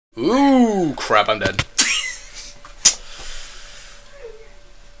Ooh, crap, I'm dead.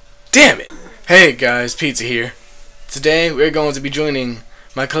 Damn it! Hey guys, Pizza here. Today we're going to be joining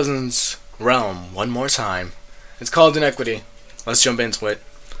my cousin's realm one more time. It's called Inequity. Let's jump into it.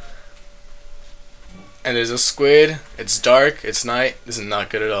 And there's a squid. It's dark. It's night. This is not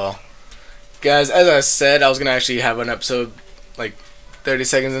good at all. Guys, as I said, I was going to actually have an episode like 30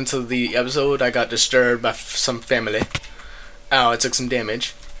 seconds into the episode. I got disturbed by some family. Ow, I took some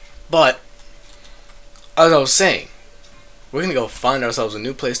damage. But, as I was saying, we're going to go find ourselves a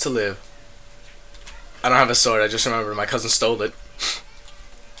new place to live. I don't have a sword. I just remember my cousin stole it.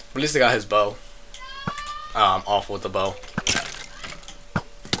 At least I got his bow. I'm awful with the bow.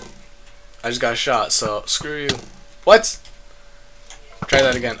 I just got shot, so screw you. What? Try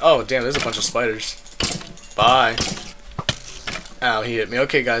that again. Oh, damn, there's a bunch of spiders. Bye. Ow, he hit me.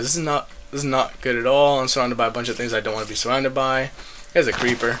 Okay, guys, this is not good at all. I'm surrounded by a bunch of things I don't want to be surrounded by. There's a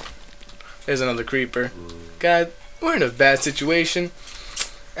creeper. There's another creeper. God, we're in a bad situation,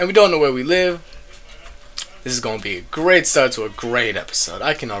 and we don't know where we live. This is going to be a great start to a great episode.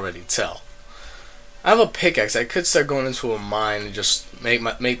 I can already tell. I have a pickaxe. I could start going into a mine and just make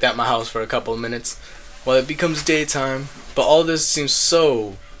that my house for a couple of minutes while it becomes daytime. But all this seems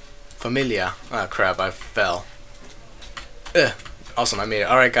so familiar. Ah, crap! I fell. Ugh. Awesome, I made it.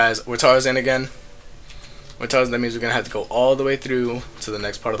 All right, guys, we're Tarzan again. We're Tarzan. That means we're gonna have to go all the way through to the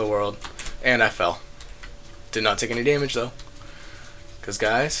next part of the world. And I fell. Did not take any damage though. Cause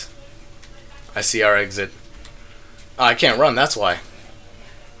guys, I see our exit. Oh, I can't run. That's why.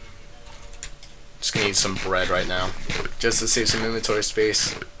 Just gonna eat some bread right now, just to save some inventory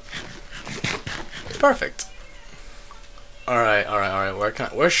space. Perfect. All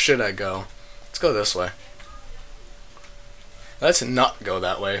right. Where should I go? Let's go this way. Let's not go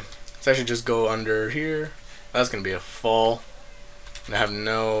that way. Let's actually just go under here. That's gonna be a fall. And I have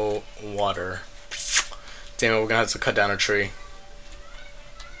no water. Damn it, we're gonna have to cut down a tree.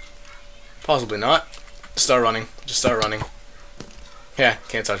 Possibly not. Start running. Just start running. Yeah,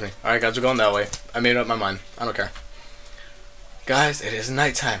 can't touch me. Alright guys, we're going that way. I made up my mind. I don't care. Guys, it is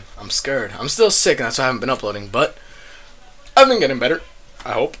nighttime. I'm scared. I'm still sick and that's why I haven't been uploading, but I've been getting better.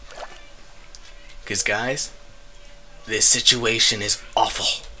 I hope. Because guys, this situation is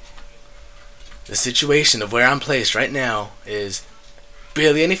awful. The situation of where I'm placed right now is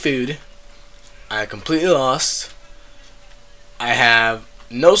barely any food. I'm completely lost. I have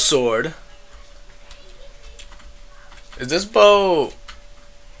no sword. Is this bow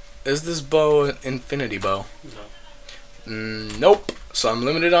an infinity bow? No. Nope. So I'm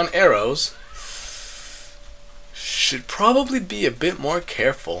limited on arrows. Should probably be a bit more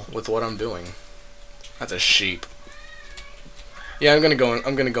careful with what I'm doing. That's a sheep. Yeah, I'm gonna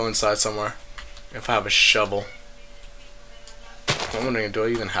go inside somewhere. If I have a shovel. I'm wondering, do I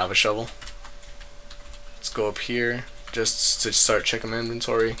even have a shovel? Let's go up here just to start checking my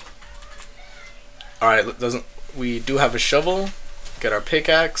inventory. Alright, we do have a shovel. Get our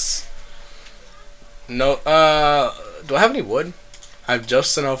pickaxe. No, do I have any wood? I have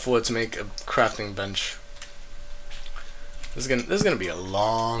just enough wood to make a crafting bench. This is gonna be a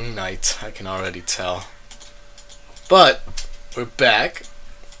long night, I can already tell. But we're back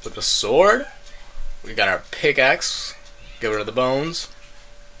with a sword. We got our pickaxe. Get rid of the bones.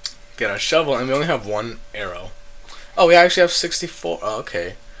 Get our shovel, and we only have one arrow. Oh, we actually have 64. Oh,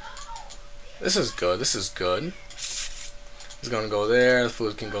 okay. This is good. This is good. It's gonna go there. The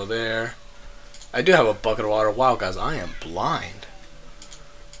food can go there. I do have a bucket of water. Wow, guys, I am blind.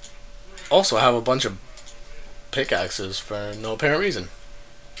 Also, I have a bunch of pickaxes for no apparent reason.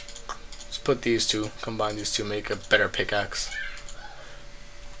 Let's put these two, combine these two, make a better pickaxe.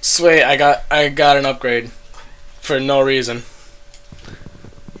 Sweet, I got an upgrade for no reason.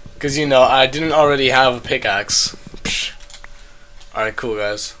 Cause you know I didn't already have a pickaxe. Alright, cool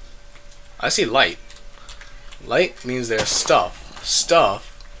guys. I see light. Light means there's stuff.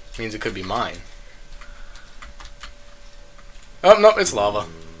 Stuff means it could be mine. Oh no, it's lava.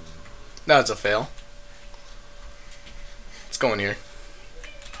 No, it's a fail. Let's go in here.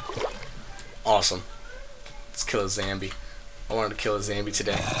 Awesome. Let's kill a zombie. I wanted to kill a zombie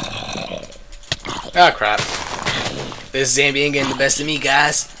today. Ah, crap. This zombie ain't getting the best of me,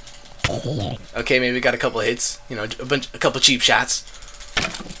 guys. Okay, maybe we got a couple of hits. You know, a couple cheap shots.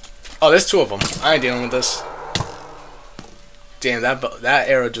 Oh, there's two of them. I ain't dealing with this. Damn, that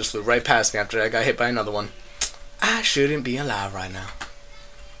arrow just flew right past me after I got hit by another one. I shouldn't be alive right now.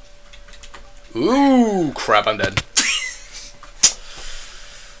 Ooh, crap, I'm dead.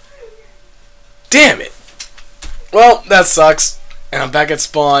 Damn it. Well, that sucks. And I'm back at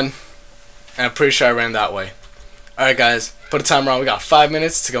spawn. And I'm pretty sure I ran that way. Alright guys, Put a timer on. We got 5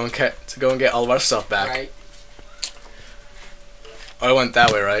 minutes to go and get all of our stuff back. Right. Oh, I went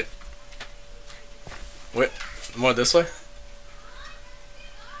that way, right? Wait, more this way?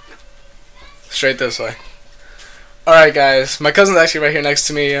 Straight this way. Alright, guys. My cousin's actually right here next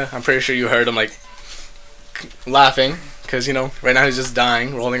to me. I'm pretty sure you heard him, like, laughing. Because, you know, right now he's just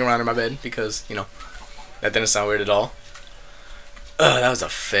dying, rolling around in my bed. Because, you know, that didn't sound weird at all. Ugh, that was a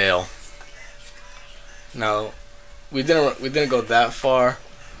fail. No, we didn't go that far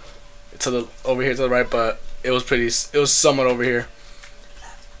to the over here to the right, but it was somewhat over here.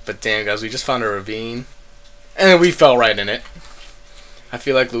 But damn, guys, we just found a ravine, and we fell right in it. I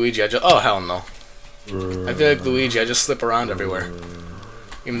feel like Luigi. Oh hell no! I feel like Luigi. I just slip around everywhere,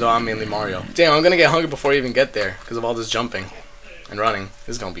 even though I'm mainly Mario. Damn, I'm gonna get hungry before I even get there because of all this jumping and running.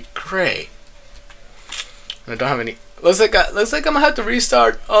 This is gonna be great. And I don't have any. Looks like I'm gonna have to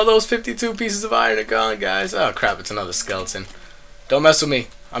restart all those 52 pieces of iron are gone, guys. Oh crap! It's another skeleton. Don't mess with me.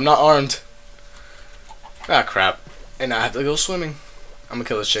 I'm not armed. Ah crap! And I have to go swimming. I'm gonna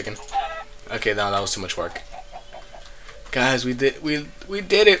kill this chicken. Okay, now that was too much work. Guys, we did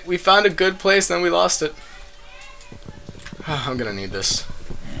it. We found a good place, then we lost it. I'm gonna need this.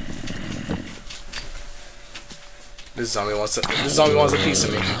 This zombie wants a piece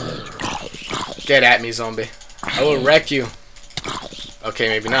of me. Get at me, zombie. I will wreck you. Okay,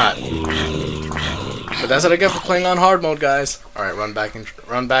 maybe not. But that's what I get for playing on hard mode, guys. Alright, run back.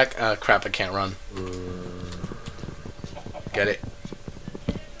 Crap, I can't run. Get it.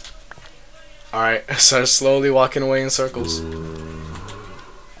 Alright, start slowly walking away in circles. I'm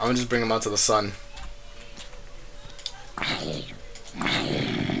gonna just bring him out to the sun.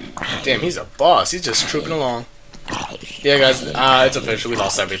 Damn, he's a boss. He's just trooping along. Yeah, guys, it's official. We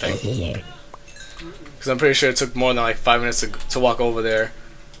lost everything. Because I'm pretty sure it took more than like 5 minutes to walk over there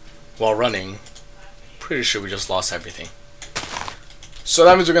while running. Pretty sure we just lost everything. So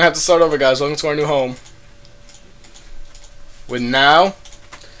that means we're going to have to start over, guys. Welcome to our new home. With now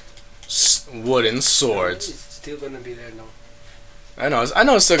wooden swords. It's still going to be there now. I know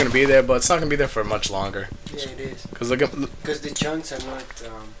it's still going to be there, but it's not going to be there for much longer. Yeah, it is. Because the chunks are not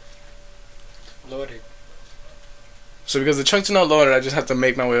loaded. So because the chunks are not loaded, I just have to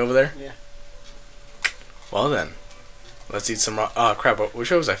make my way over there? Yeah. Well then, let's eat some raw. Oh crap! Which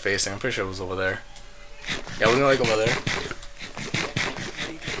way was I facing? I'm pretty sure it was over there. Yeah, we're gonna like over there.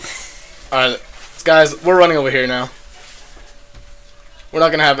 All right, guys, we're running over here now. We're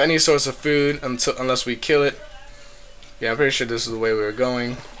not gonna have any source of food unless we kill it. Yeah, I'm pretty sure this is the way we were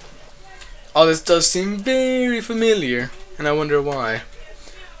going. All this does seem very familiar, and I wonder why.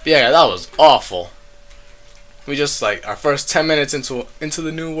 But yeah, that was awful. We just like our first 10 minutes into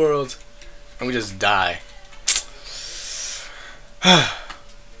the new world, and we just die. I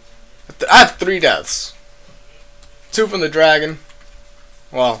have 3 deaths. 2 from the dragon.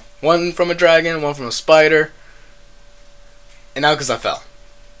 Well, 1 from a dragon, 1 from a spider. And now because I fell.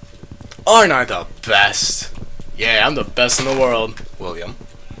 Aren't I the best? Yeah, I'm the best in the world, William.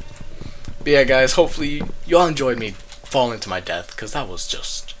 But yeah, guys, hopefully you all enjoyed me falling to my death, because that was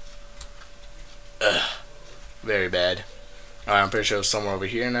just very bad. Alright, I'm pretty sure it's somewhere over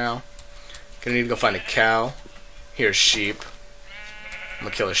here now. Gonna need to go find a cow. Here's sheep. I'm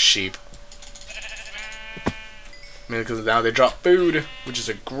gonna kill a sheep. Mainly because now they drop food, which is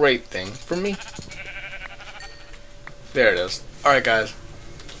a great thing for me. There it is. Alright, guys.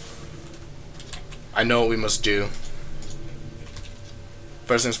 I know what we must do.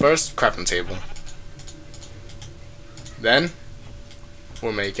 First things first, crafting table. Then,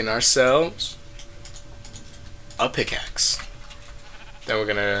 we're making ourselves a pickaxe. Then we're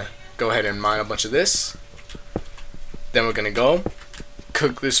gonna go ahead and mine a bunch of this. Then we're gonna go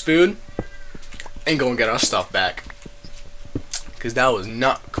cook this food and go and get our stuff back, because that was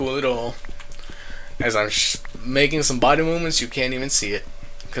not cool at all. As I'm making some body movements, you can't even see it,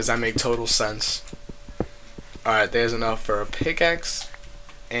 because I make total sense. Alright, there's enough for a pickaxe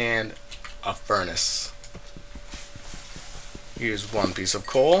and a furnace. Here's 1 piece of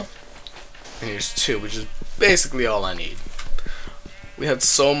coal, and here's 2, which is basically all I need. We had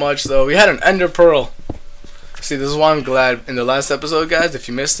so much though. We had an ender pearl. See, this is why I'm glad in the last episode, guys, if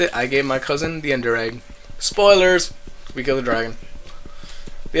you missed it, I gave my cousin the ender egg. Spoilers! We killed the dragon.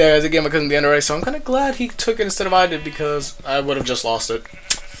 But yeah, guys, I gave my cousin the ender egg, so I'm kind of glad he took it instead of I did, because I would have just lost it.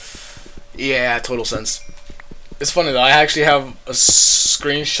 Yeah, total sense. It's funny though, I actually have a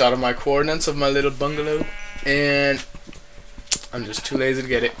screenshot of my coordinates of my little bungalow, and I'm just too lazy to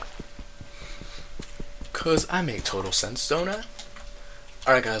get it. Because I make total sense, don't I?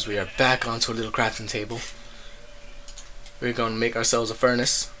 Alright, guys, we are back onto a little crafting table. We're going to make ourselves a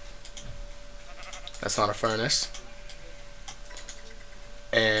furnace. That's not a furnace.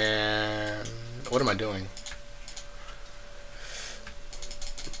 And what am I doing?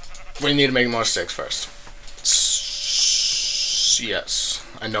 We need to make more sticks first. Yes,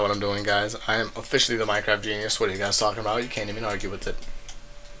 I know what I'm doing, guys. I am officially the Minecraft genius. What are you guys talking about? You can't even argue with it.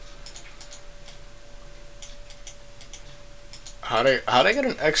 How'd I get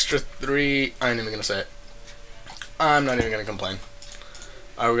an extra 3? I ain't even gonna say it. I'm not even gonna complain.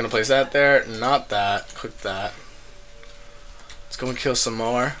 Alright, we're gonna place that there, not that. Cook that. Let's go and kill some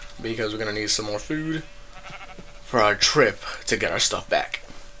more because we're gonna need some more food for our trip to get our stuff back.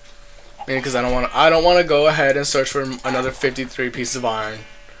 Because I don't want to go ahead and search for another 53 pieces of iron,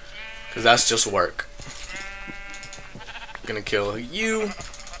 because that's just work. Gonna kill you.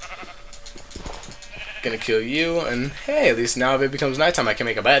 Gonna kill you, and hey, at least now if it becomes nighttime, I can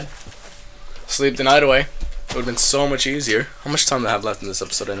make a bed. Sleep the night away. It would have been so much easier. How much time do I have left in this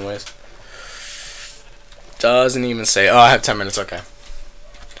episode, anyways? Doesn't even say. Oh, I have 10 minutes. Okay.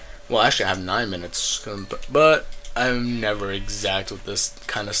 Well, actually, I have 9 minutes, but I'm never exact with this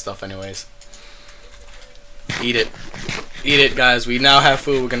kind of stuff anyways. Eat it. Eat it, guys. We now have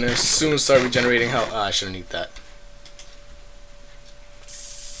food. We're going to soon start regenerating health. Oh, I shouldn't eat that.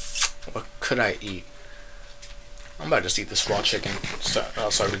 What could I eat? I'm about to just eat this raw chicken. I'll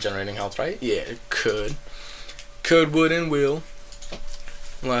start regenerating health, right? Yeah, it could. Could, would, and will.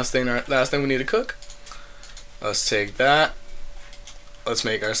 Last thing we need to cook. Let's take that. Let's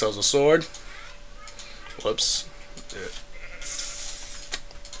make ourselves a sword. Whoops.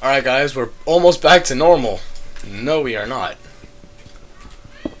 Alright guys, we're almost back to normal. No, we are not.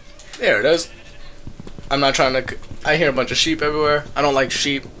 There it is. I'm not trying to... I hear a bunch of sheep everywhere. I don't like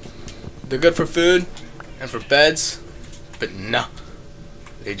sheep. They're good for food and for beds, but no.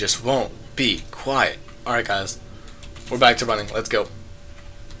 They just won't be quiet. Alright guys, we're back to running. Let's go.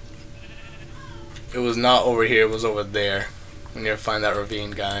 It was not over here, it was over there. We need to find that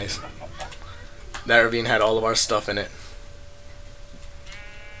ravine, guys. That ravine had all of our stuff in it.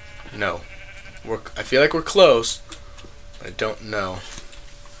 No. I feel like we're close, but I don't know.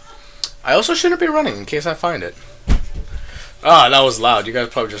 I also shouldn't be running in case I find it. Ah, that was loud. You guys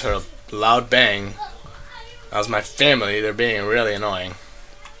probably just heard a loud bang. That was my family. They're being really annoying.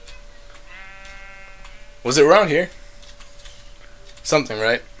 Was it around here? Something,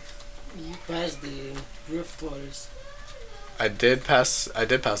 right? You passed the roof forest. I did pass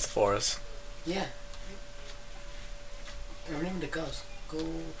the forest. Yeah. I remember the cows. Go.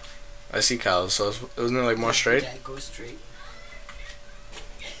 I see cows, so isn't it like more straight? Yeah, go straight.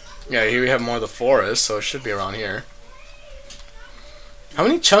 Yeah, here we have more of the forest, so it should be around here. How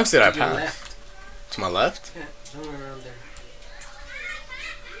many chunks did I pass? Left. To my left? Yeah, somewhere around there.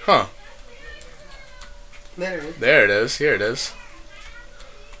 Huh. There it is. There it is. Here it is.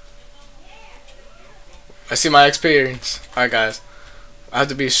 I see my experience. Alright guys. I have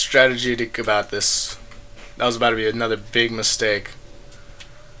to be strategic about this. That was about to be another big mistake.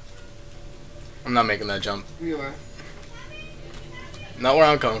 I'm not making that jump. You are. Not where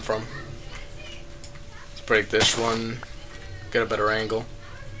I'm coming from. Let's break this one. Get a better angle.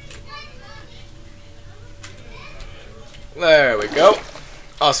 There we go.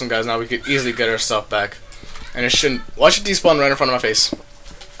 Awesome guys, now we can easily get our stuff back. And it shouldn't... Watch it despawn right in front of my face.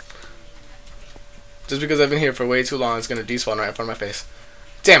 Just because I've been here for way too long, it's gonna despawn right in front of my face.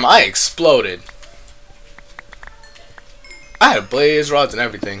 Damn, I exploded. I had blaze rods and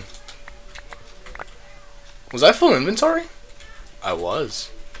everything. Was I full inventory? I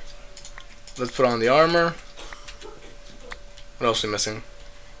was. Let's put on the armor. What else are we missing?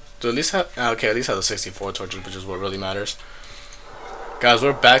 Do at least have... Okay, at least have the 64 torches, which is what really matters. Guys,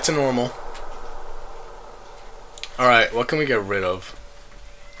 we're back to normal. Alright, what can we get rid of?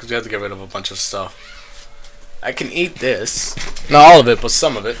 Because we have to get rid of a bunch of stuff. I can eat this. Not all of it, but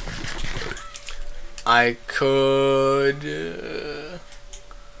some of it. I could...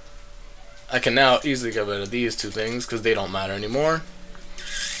 I can now easily get rid of these two things because they don't matter anymore.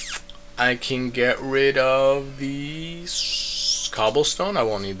 I can get rid of the cobblestone. I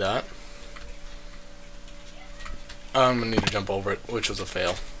won't need that. I'm gonna need to jump over it, which was a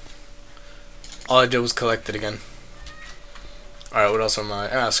fail. All I did was collect it again. Alright, what else am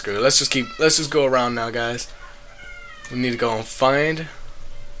I? Ah, screw it. Let's just go around now, guys. We need to go and find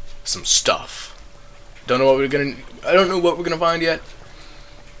some stuff. I don't know what we're gonna find yet.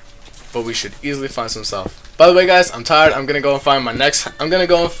 But we should easily find some stuff. By the way, guys, I'm tired. I'm gonna go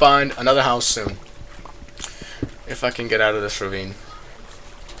and find another house soon. If I can get out of this ravine.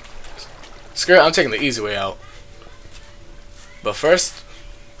 Screw it, I'm taking the easy way out. But first,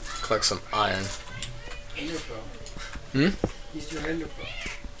 collect some iron. Ender pearl. Hmm? Use your ender pearl.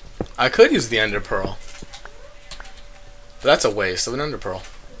 I could use the ender pearl. But that's a waste of an ender pearl.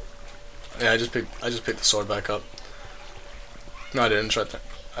 Yeah, I just picked the sword back up. No, I didn't. Try that.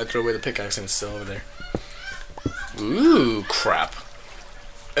 I threw away the pickaxe and it's still over there. Ooh, crap.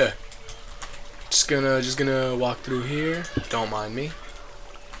 Just gonna walk through here. Don't mind me.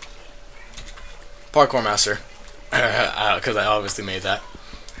 Parkour master. Because I obviously made that.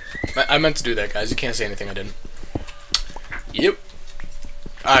 I meant to do that, guys. You can't say anything I didn't. Yep.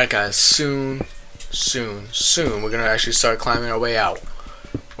 Alright, guys. Soon, we're gonna actually start climbing our way out.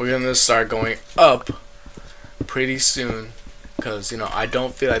 We're gonna start going up pretty soon. Because, you know, I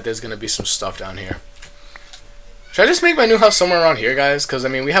don't feel like there's gonna be some stuff down here. Should I just make my new house somewhere around here, guys? Because, I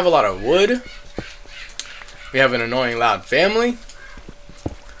mean, we have a lot of wood. We have an annoying loud family.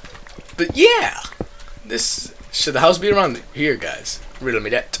 But, yeah. Should the house be around here, guys? Riddle me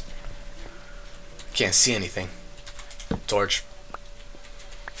that. Can't see anything. Torch.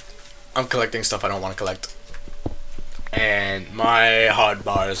 I'm collecting stuff I don't want to collect. And my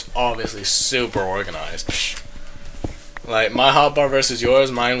hotbar is obviously super organized. Psh. Like, my hotbar versus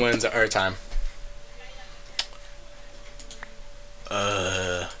yours, mine wins at Earth time.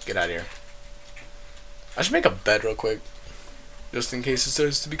 Get out of here. I should make a bed real quick. Just in case it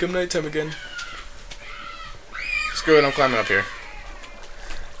starts to become nighttime again. Screw it, I'm climbing up here.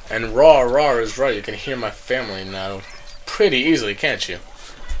 And raw is right, you can hear my family now pretty easily, can't you?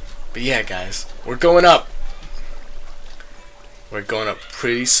 But yeah, guys, we're going up. We're going up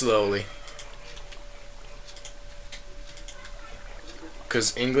pretty slowly.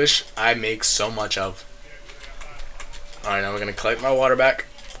 Because English, I make so much of. Alright, now we're going to collect my water back.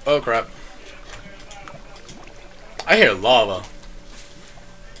 Oh, crap. I hear lava.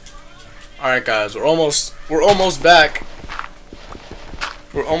 Alright, guys, we're almost back.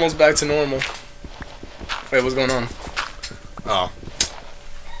 We're almost back to normal. Wait, what's going on? Oh.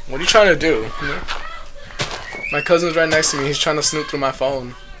 What are you trying to do? My cousin's right next to me. He's trying to snoop through my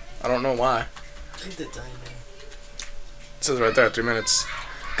phone. I don't know why. Take the time, man. It says right there, 3 minutes.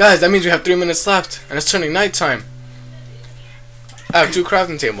 Guys, that means we have 3 minutes left. And it's turning nighttime. I have 2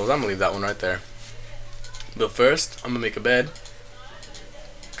 crafting tables. I'm going to leave that one right there. But first, I'm going to make a bed.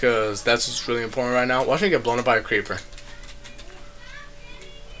 Because that's what's really important right now. Watch me get blown up by a creeper.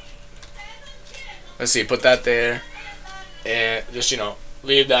 Let's see, put that there. And just, you know,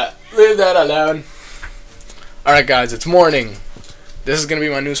 leave that alone. Alright, guys, it's morning. This is going to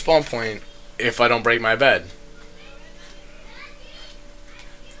be my new spawn point if I don't break my bed.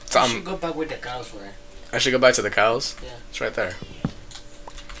 So I should go back with the cows, right? I should go back to the cows? Yeah. It's right there.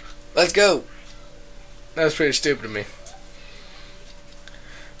 Let's go. That was pretty stupid of me.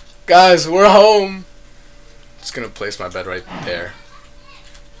 Guys, we're home. Just gonna place my bed right there.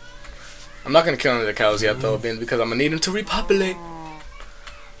 I'm not gonna kill any of the cows yet, though, because I'm gonna need them to repopulate.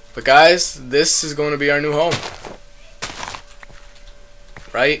 But guys, this is going to be our new home.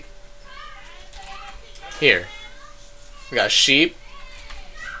 Right here. We got sheep.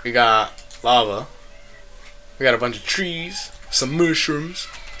 We got lava. We got a bunch of trees. Some mushrooms.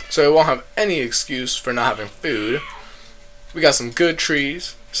 So we won't have any excuse for not having food. We got some good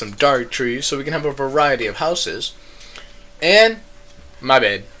trees. Some dark trees. So we can have a variety of houses. And my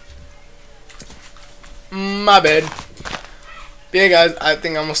bed. My bed. But yeah, guys, I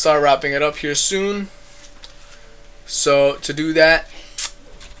think I'm going to start wrapping it up here soon. So to do that,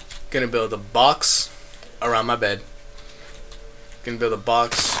 gonna build a box around my bed. Gonna build a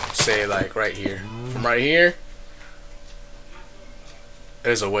box, say like right here. From right here,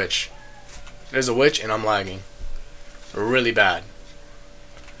 there's a witch. There's a witch and I'm lagging. Really bad.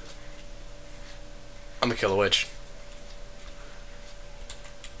 I'm gonna kill a witch.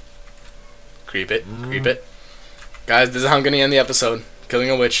 Creep it, creep it. Guys, this is how I'm gonna end the episode. Killing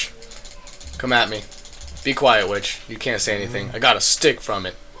a witch. Come at me. Be quiet, witch. You can't say anything. I got a stick from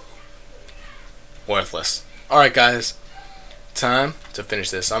it. Worthless. Alright, guys. Time to finish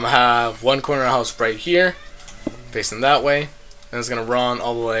this. I'm going to have one corner of the house right here. Facing that way. And it's going to run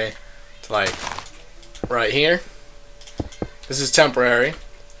all the way to like right here. This is temporary.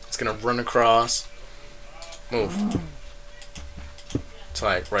 It's going to run across. Move. To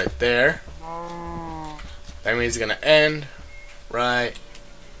like right there. That means it's going to end right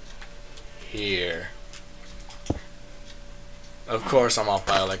here. Of course, I'm off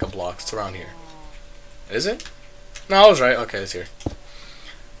by like a block. It's around here. Is it? No, I was right. Okay, it's here.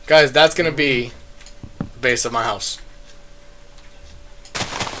 Guys, that's gonna be the base of my house.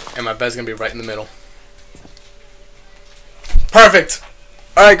 And my bed's gonna be right in the middle. Perfect!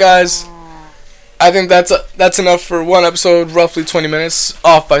 Alright, guys. I think that's enough for one episode, roughly 20 minutes,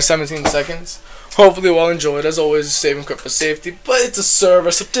 off by 17 seconds. Hopefully you all enjoyed. As always, save and quit for safety, but it's a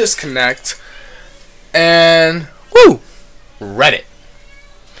server, so disconnect. And, woo! Reddit.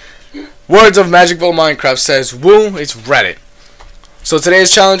 Words of Magicville Minecraft says, woo, it's Reddit. So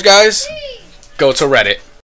today's challenge, guys, go to Reddit.